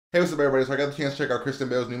Hey, what's up, everybody? So I got the chance to check out Kristen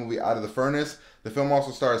Bale's new movie, Out of the Furnace. The film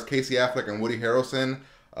also stars Casey Affleck and Woody Harrelson,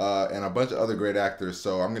 and a bunch of other great actors.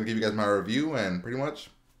 So I'm going to give you guys my review, and pretty much,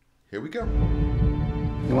 here we go.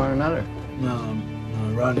 You want another?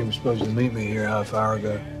 No, Rodney was supposed to meet me here half hour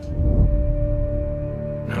ago.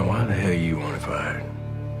 Now, why the hell you want to fight?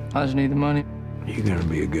 I just need the money. You gonna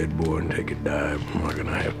be a good boy and take a dive. I'm not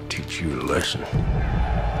gonna have to teach you a lesson.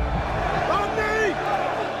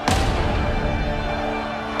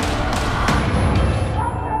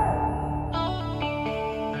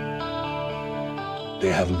 They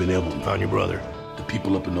haven't been able to find your brother. The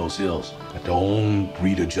people up in those hills have their own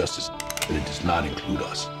breed of justice, but it does not include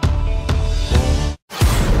us.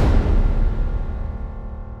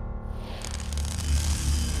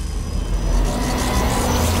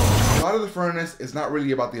 Out of the Furnace is not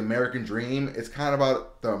really about the American dream. It's kind of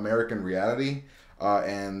about the American reality,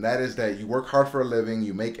 and that is that you work hard for a living,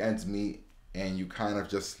 you make ends meet, and you kind of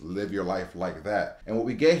just live your life like that. And what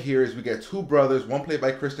we get here is we get two brothers, one played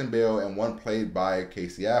by Kristen Bale and one played by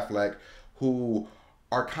Casey Affleck, who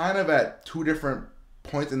are kind of at two different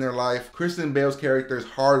points in their life. Kristen Bale's character is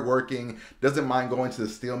hardworking, doesn't mind going to the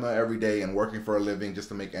steel mill every day and working for a living just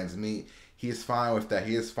to make ends meet. He is fine with that.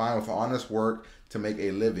 He is fine with honest work to make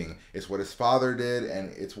a living. It's what his father did,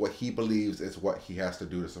 and it's what he believes is what he has to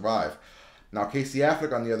do to survive. Now, Casey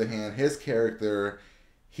Affleck, on the other hand, his character,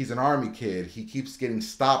 he's an army kid. He keeps getting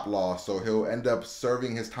stop loss, so he'll end up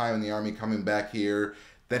serving his time in the army, coming back here,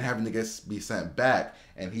 then having to be sent back.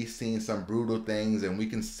 And he's seen some brutal things, and we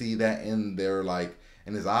can see that in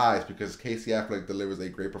in his eyes, because Casey Affleck delivers a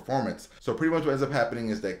great performance. So pretty much what ends up happening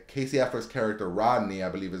is that Casey Affleck's character, Rodney, I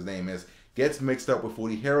believe his name is, gets mixed up with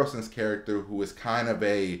Woody Harrelson's character, who is kind of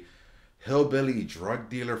a hillbilly drug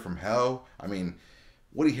dealer from hell. I mean,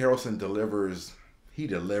 Woody Harrelson delivers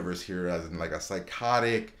here as in like a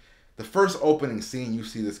psychotic. The first opening scene, you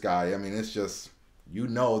see this guy, I mean, it's just, you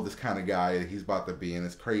know this kind of guy that he's about to be, and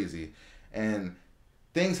it's crazy. And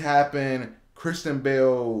things happen. Kristen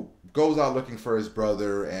Bale goes out looking for his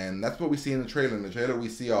brother, and that's what we see in the trailer. In the trailer, we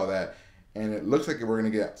see all that, and it looks like we're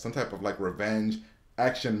going to get some type of like revenge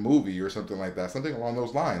action movie or something like that, something along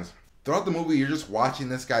those lines. Throughout the movie, you're just watching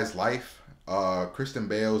this guy's life, Kristen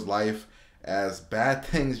Bale's life, as bad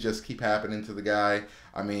things just keep happening to the guy.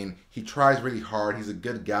 I mean, he tries really hard, he's a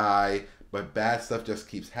good guy, but bad stuff just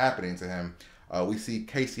keeps happening to him. We see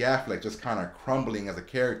Casey Affleck just kind of crumbling as a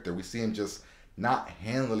character. We see him just not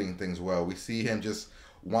handling things well. We see him just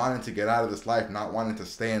wanting to get out of this life, not wanting to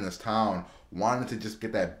stay in this town, wanting to just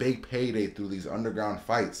get that big payday through these underground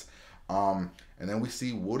fights. And then we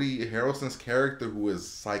see Woody Harrelson's character, who is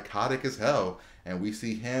psychotic as hell, and we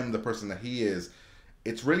see him, the person that he is.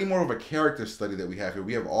 It's really more of a character study that we have here.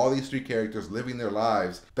 We have all these three characters living their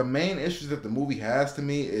lives. The main issues that the movie has to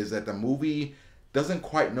me is that the movie doesn't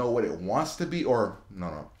quite know what it wants to be, or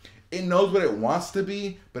no. It knows what it wants to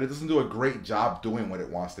be, but it doesn't do a great job doing what it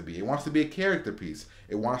wants to be. It wants to be a character piece.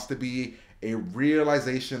 It wants to be a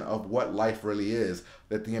realization of what life really is,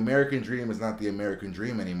 that the American dream is not the American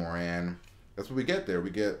dream anymore, and that's what we get there. We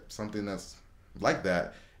get something that's like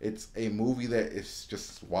that. It's a movie that is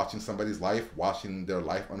just watching somebody's life, watching their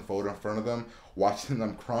life unfold in front of them, watching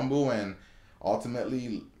them crumble, and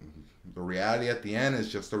ultimately the reality at the end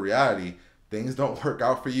is just a reality. Things don't work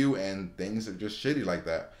out for you, and things are just shitty like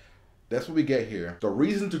that. That's what we get here. The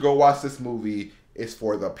reason to go watch this movie is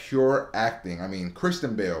for the pure acting. I mean,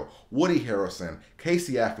 Kristen Bale, Woody Harrelson,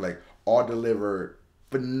 Casey Affleck all deliver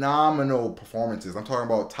phenomenal performances. I'm talking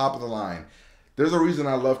about top of the line. There's a reason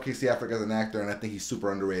I love Casey Affleck as an actor, and I think he's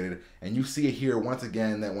super underrated. And you see it here once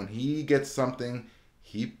again, that when he gets something,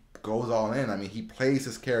 he goes all in. I mean, he plays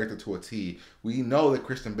his character to a T. We know that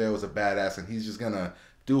Kristen Bale is a badass, and he's just gonna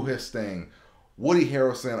do his thing. Woody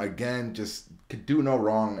Harrelson, again, just could do no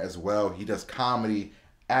wrong as well. He does comedy,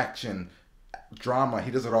 action, drama.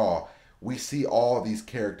 He does it all. We see all these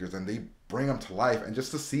characters, and they bring them to life, and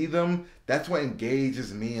just to see them, that's what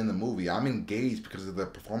engages me in the movie. I'm engaged because of the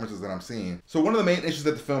performances that I'm seeing. So one of the main issues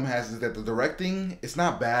that the film has is that the directing, it's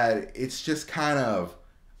not bad, it's just kind of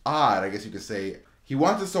odd, I guess you could say. He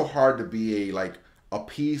wants it so hard to be a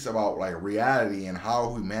piece about like reality and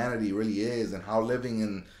how humanity really is and how living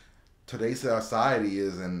in today's society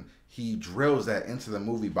is, and he drills that into the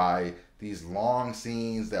movie by these long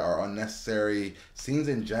scenes that are unnecessary. Scenes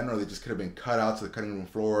in general that just could have been cut out to the cutting room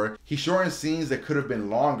floor. He shortened scenes that could have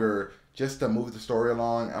been longer just to move the story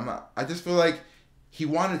along. I just feel like he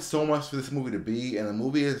wanted so much for this movie to be, and the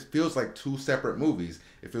movie feels like two separate movies.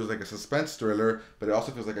 It feels like a suspense thriller, but it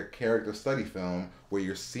also feels like a character study film where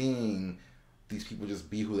you're seeing these people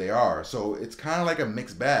just be who they are. So it's kind of like a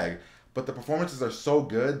mixed bag, but the performances are so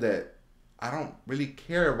good that I don't really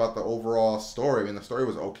care about the overall story. I mean, the story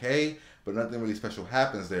was okay, but nothing really special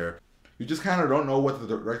happens there. You just kind of don't know what the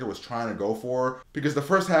director was trying to go for, because the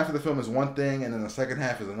first half of the film is one thing and then the second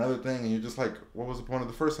half is another thing, and you're just like, what was the point of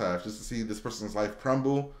the first half? Just to see this person's life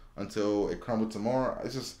crumble until it crumbled some more.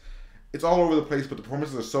 It's all over the place, but the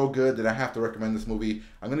performances are so good that I have to recommend this movie.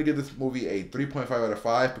 I'm going to give this movie a 3.5 out of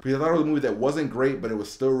 5 because I thought it was a movie that wasn't great, but it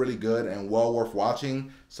was still really good and well worth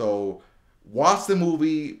watching. So watch the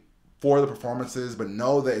movie for the performances, but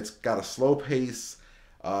know that it's got a slow pace.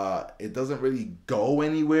 It doesn't really go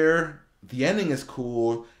anywhere. The ending is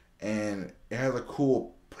cool, and it has a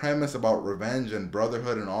cool premise about revenge and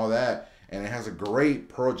brotherhood and all that, and it has a great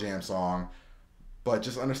Pearl Jam song. But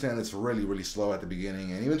just understand it's really, really slow at the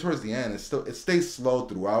beginning, and even towards the end, it stays slow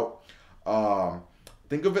throughout.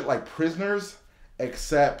 Think of it like Prisoners,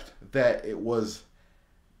 except that it was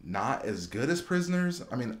not as good as Prisoners.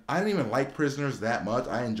 I mean, I didn't even like Prisoners that much.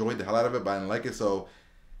 I enjoyed the hell out of it, but I didn't like it. So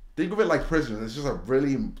think of it like Prisoners. It's just a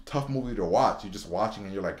really tough movie to watch. You're just watching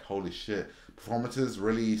and you're like, holy shit. Performances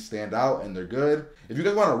really stand out and they're good. If you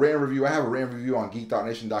guys want a written review, I have a written review on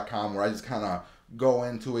geek.nation.com where I just kind of go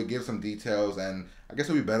into it, give some details, and I guess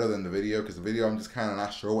it'll be better than the video because the video I'm just kind of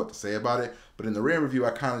not sure what to say about it. But in the written review, I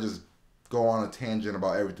kind of just go on a tangent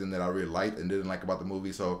about everything that I really liked and didn't like about the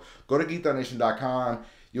movie. So go to geek.nation.com.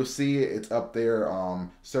 You'll see it. It's up there.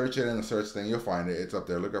 Search it in the search thing. You'll find it. It's up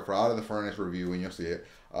there. Look up for Out of the Furnace review and you'll see it.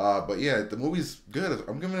 But yeah, the movie's good.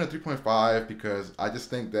 I'm giving it a 3.5 because I just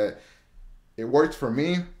think that it worked for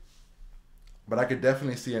me. But I could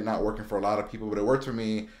definitely see it not working for a lot of people. But it worked for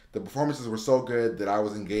me. The performances were so good that I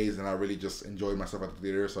was engaged and I really just enjoyed myself at the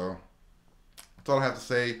theater. So that's all I have to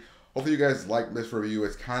say. Hopefully you guys like this review.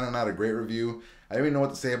 It's kind of not a great review. I don't even know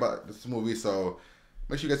what to say about this movie. So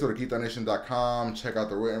make sure you guys go to geek.nation.com. Check out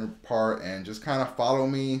the written part and just kind of follow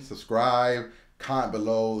me. Subscribe. Comment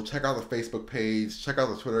below. Check out the Facebook page. Check out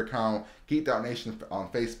the Twitter account. Geek.nation on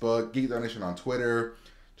Facebook. Geek.nation on Twitter.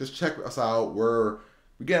 Just check us out. We're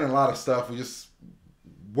getting a lot of stuff.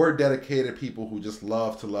 We're dedicated people who just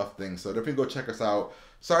love things. So definitely go check us out.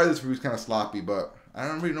 Sorry this review's kind of sloppy, but I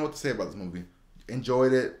don't really know what to say about this movie.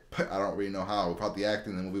 Enjoyed it, but I don't really know how. Without the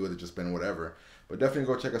acting, the movie would have just been whatever. But definitely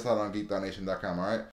go check us out on geek.nation.com, alright?